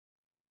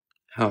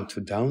How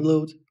to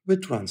download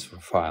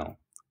WeTransfer file.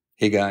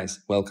 Hey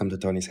guys, welcome to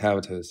Tony's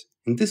How-Tos.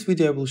 In this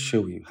video I will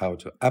show you how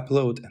to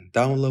upload and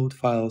download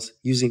files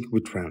using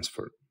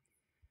WeTransfer.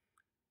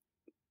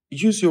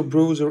 Use your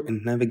browser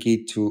and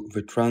navigate to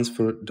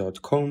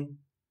WeTransfer.com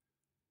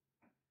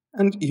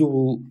and you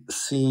will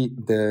see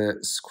the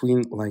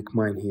screen like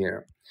mine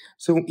here.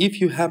 So if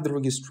you have the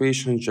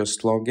registration,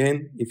 just log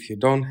in. If you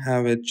don't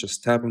have it,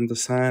 just tap on the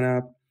sign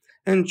up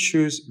and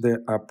choose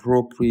the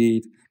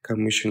appropriate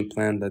commission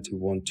plan that you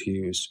want to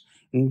use.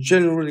 And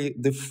generally,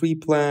 the free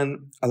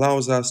plan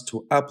allows us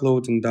to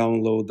upload and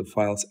download the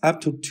files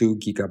up to 2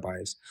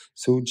 gigabytes.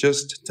 So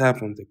just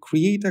tap on the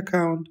create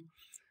account.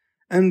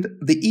 And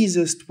the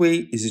easiest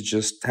way is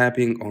just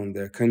tapping on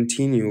the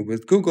continue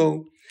with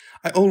Google.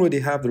 I already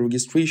have the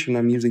registration.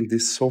 I'm using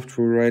this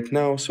software right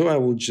now, so I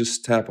will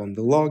just tap on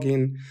the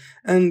login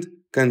and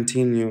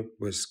continue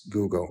with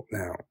Google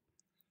now.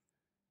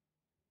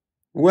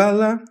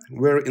 Voila,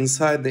 we're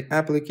inside the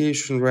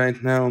application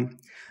right now.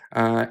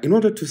 In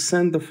order to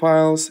send the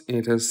files,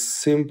 it is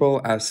simple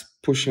as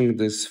pushing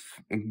this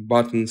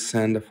button,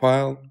 send a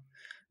file.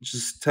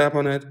 Just tap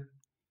on it.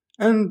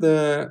 And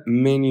the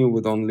menu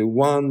with only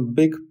one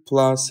big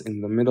plus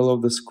in the middle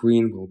of the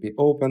screen will be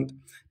opened.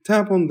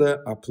 Tap on the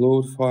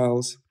upload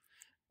files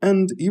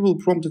and you will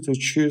prompted to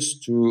choose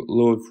to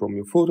load from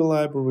your photo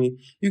library.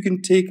 You can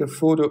take a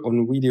photo or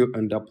video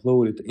and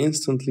upload it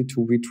instantly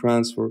to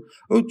WeTransfer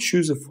or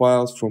choose a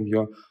files from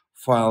your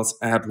files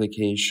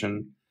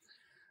application.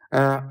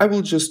 I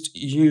will just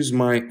use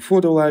my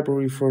photo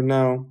library for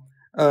now.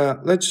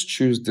 Let's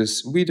choose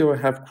this video I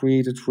have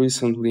created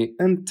recently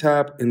and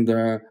tap in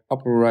the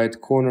upper right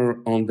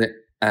corner on the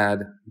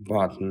add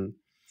button.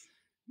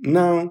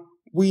 Now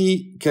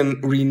we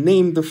can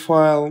rename the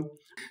file.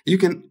 You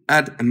can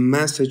add a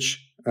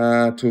message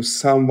to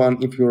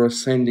someone if you are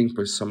sending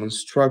for some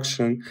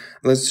instruction.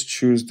 Let's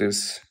choose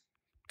this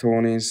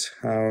Tony's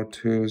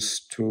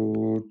How-Tos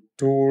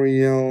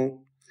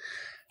tutorial.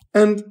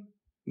 And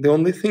the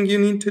only thing you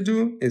need to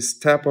do is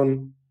tap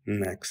on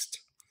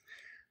next.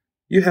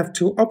 You have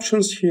two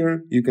options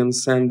here. You can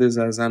send this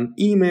as an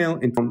email.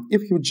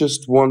 If you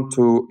just want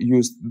to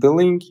use the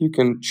link, you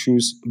can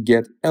choose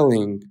get a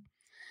link.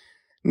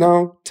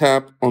 Now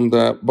tap on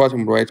the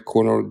bottom right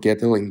corner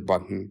get a link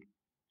button.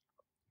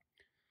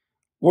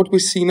 What we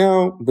see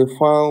now, the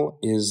file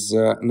is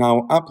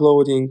now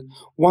uploading.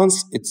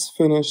 Once it's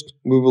finished,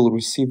 we will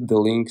receive the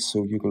link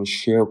so you can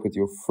share with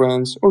your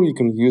friends or you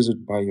can use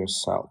it by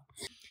yourself.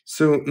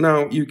 So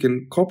now you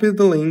can copy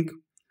the link.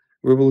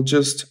 We will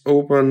just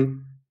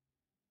open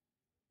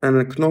an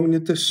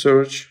incognito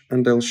search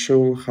and I'll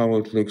show how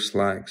it looks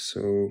like.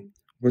 So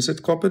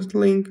visit copied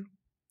link,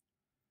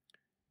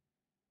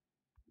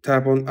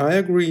 tap on I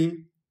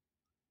agree,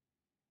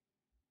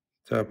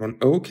 tap on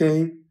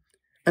OK.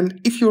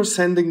 And if you're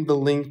sending the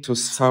link to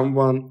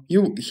someone,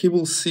 he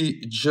will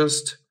see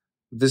just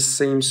the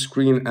same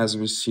screen as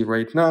we see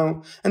right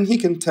now, and he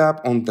can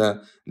tap on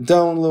the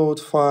download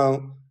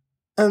file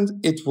and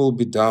it will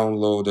be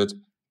downloaded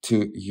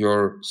to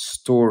your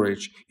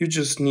storage. You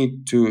just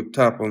need to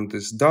tap on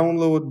this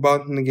download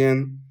button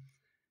again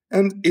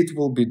and it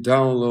will be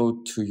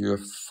downloaded to your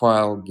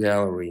file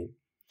gallery.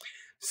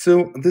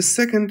 So the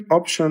second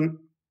option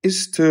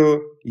is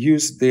to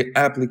use the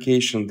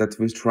application that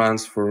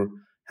WeTransfer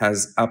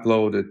has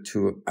uploaded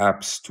to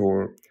App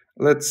Store.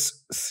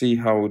 Let's see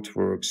how it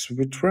works.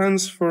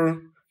 WeTransfer,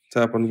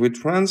 tap on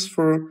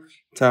WeTransfer,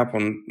 tap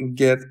on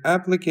Get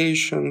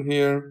Application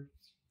here,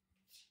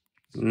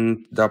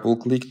 double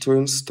click to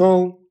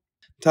install,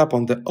 tap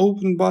on the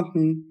Open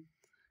button,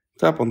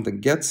 tap on the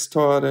Get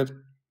Started,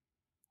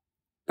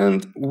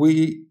 and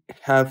we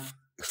have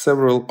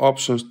several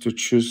options to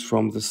choose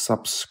from the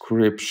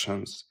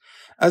subscriptions.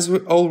 As we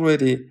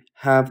already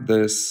have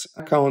this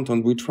account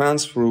on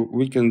WeTransfer,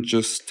 we can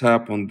just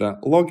tap on the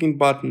login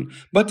button.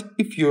 But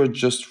if you're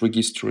just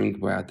registering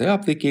via the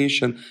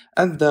application,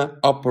 at the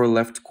upper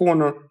left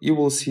corner, you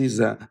will see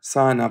the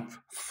sign up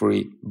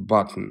free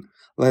button.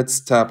 Let's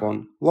tap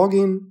on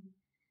login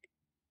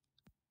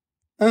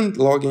and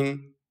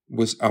login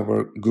with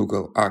our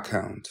Google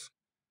account.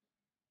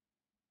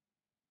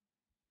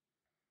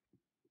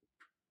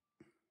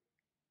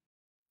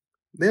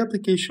 The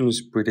application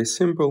is pretty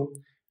simple.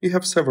 You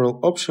have several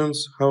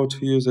options how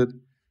to use it.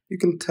 You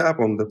can tap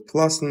on the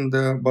plus in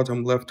the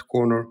bottom left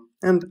corner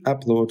and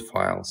upload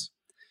files.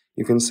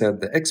 You can set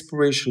the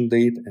expiration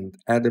date and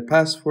add a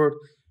password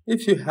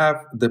if you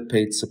have the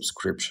paid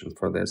subscription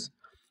for this.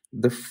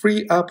 The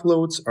free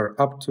uploads are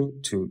up to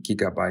 2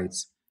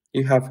 gigabytes.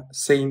 You have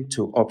same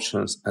two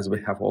options as we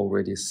have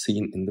already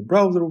seen in the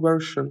browser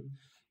version.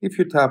 If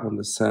you tap on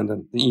the send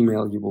an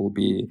email, you will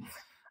be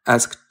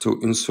asked to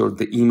insert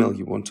the email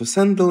you want to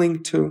send the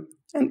link to.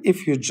 And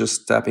if you're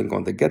just tapping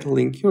on the get a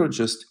link, you're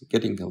just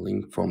getting a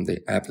link from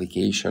the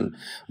application,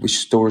 which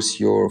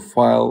stores your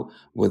file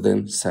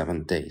within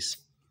 7 days.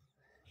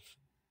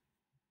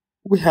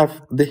 We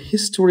have the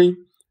history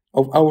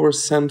of our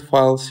sent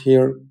files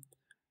here.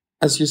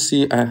 As you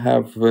see, I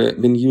have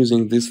been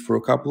using this for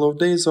a couple of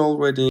days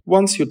already.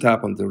 Once you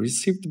tap on the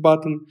received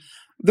button,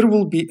 there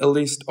will be a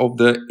list of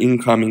the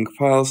incoming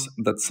files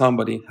that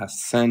somebody has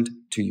sent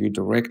to you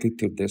directly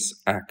to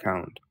this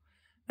account.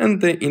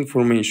 And the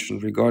information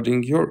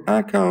regarding your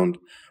account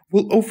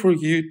will offer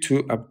you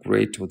to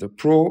upgrade to the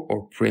Pro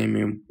or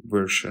Premium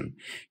version.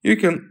 You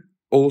can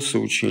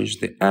also change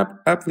the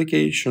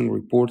application,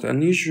 report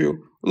an issue,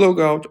 log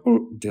out, or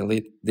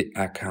delete the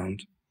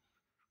account.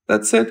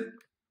 That's it.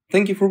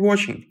 Thank you for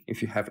watching.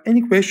 If you have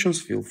any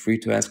questions, feel free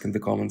to ask in the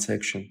comment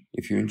section.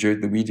 If you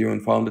enjoyed the video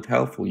and found it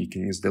helpful, you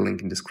can use the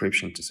link in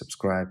description to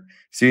subscribe.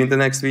 See you in the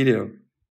next video.